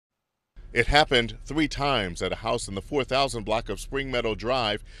It happened 3 times at a house in the 4000 block of Spring Meadow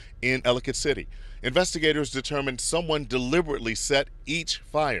Drive in Ellicott City. Investigators determined someone deliberately set each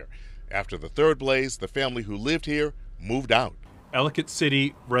fire. After the third blaze, the family who lived here moved out. Ellicott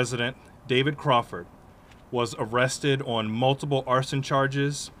City resident David Crawford was arrested on multiple arson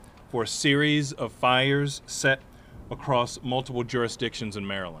charges for a series of fires set across multiple jurisdictions in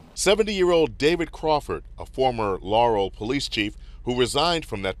Maryland. 70-year-old David Crawford, a former Laurel police chief who resigned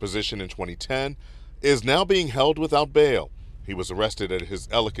from that position in 2010, is now being held without bail. He was arrested at his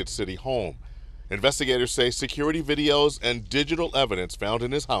Ellicott City home. Investigators say security videos and digital evidence found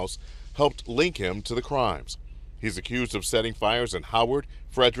in his house helped link him to the crimes. He's accused of setting fires in Howard,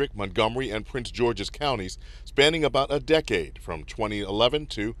 Frederick, Montgomery, and Prince George's counties, spanning about a decade from 2011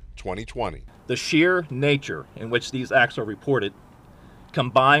 to 2020. The sheer nature in which these acts are reported,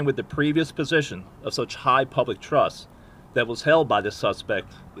 combined with the previous position of such high public trust that was held by the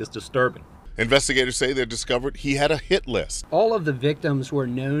suspect, is disturbing. Investigators say they discovered he had a hit list. All of the victims were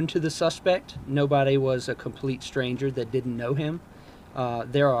known to the suspect. Nobody was a complete stranger that didn't know him.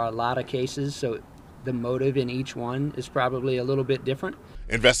 There are a lot of cases, so the motive in each one is probably a little bit different.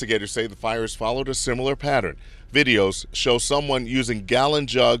 Investigators say the fires followed a similar pattern. Videos show someone using gallon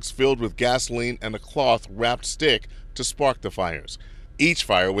jugs filled with gasoline and a cloth-wrapped stick to spark the fires. Each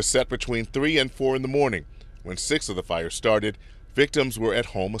fire was set between 3 and 4 in the morning. When 6 of the fires started, victims were at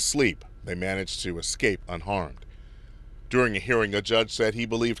home asleep. They managed to escape unharmed. During a hearing, a judge said he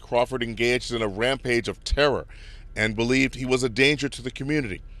believed Crawford engaged in a rampage of terror and believed he was a danger to the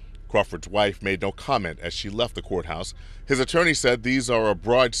community. Crawford's wife made no comment as she left the courthouse. His attorney said these are a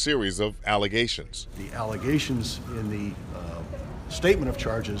broad series of allegations. The allegations in the statement of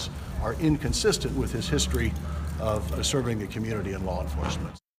charges are inconsistent with his history of serving the community and law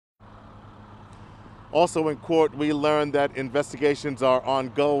enforcement. Also in court, we learned that investigations are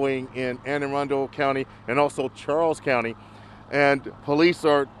ongoing in Anne Arundel County and also Charles County. And police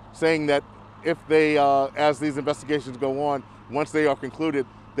are saying that if they, as these investigations go on, once they are concluded,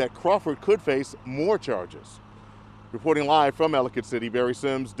 that Crawford could face more charges. Reporting live from Ellicott City, Barry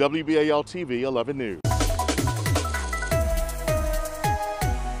Sims, WBAL-TV 11 News.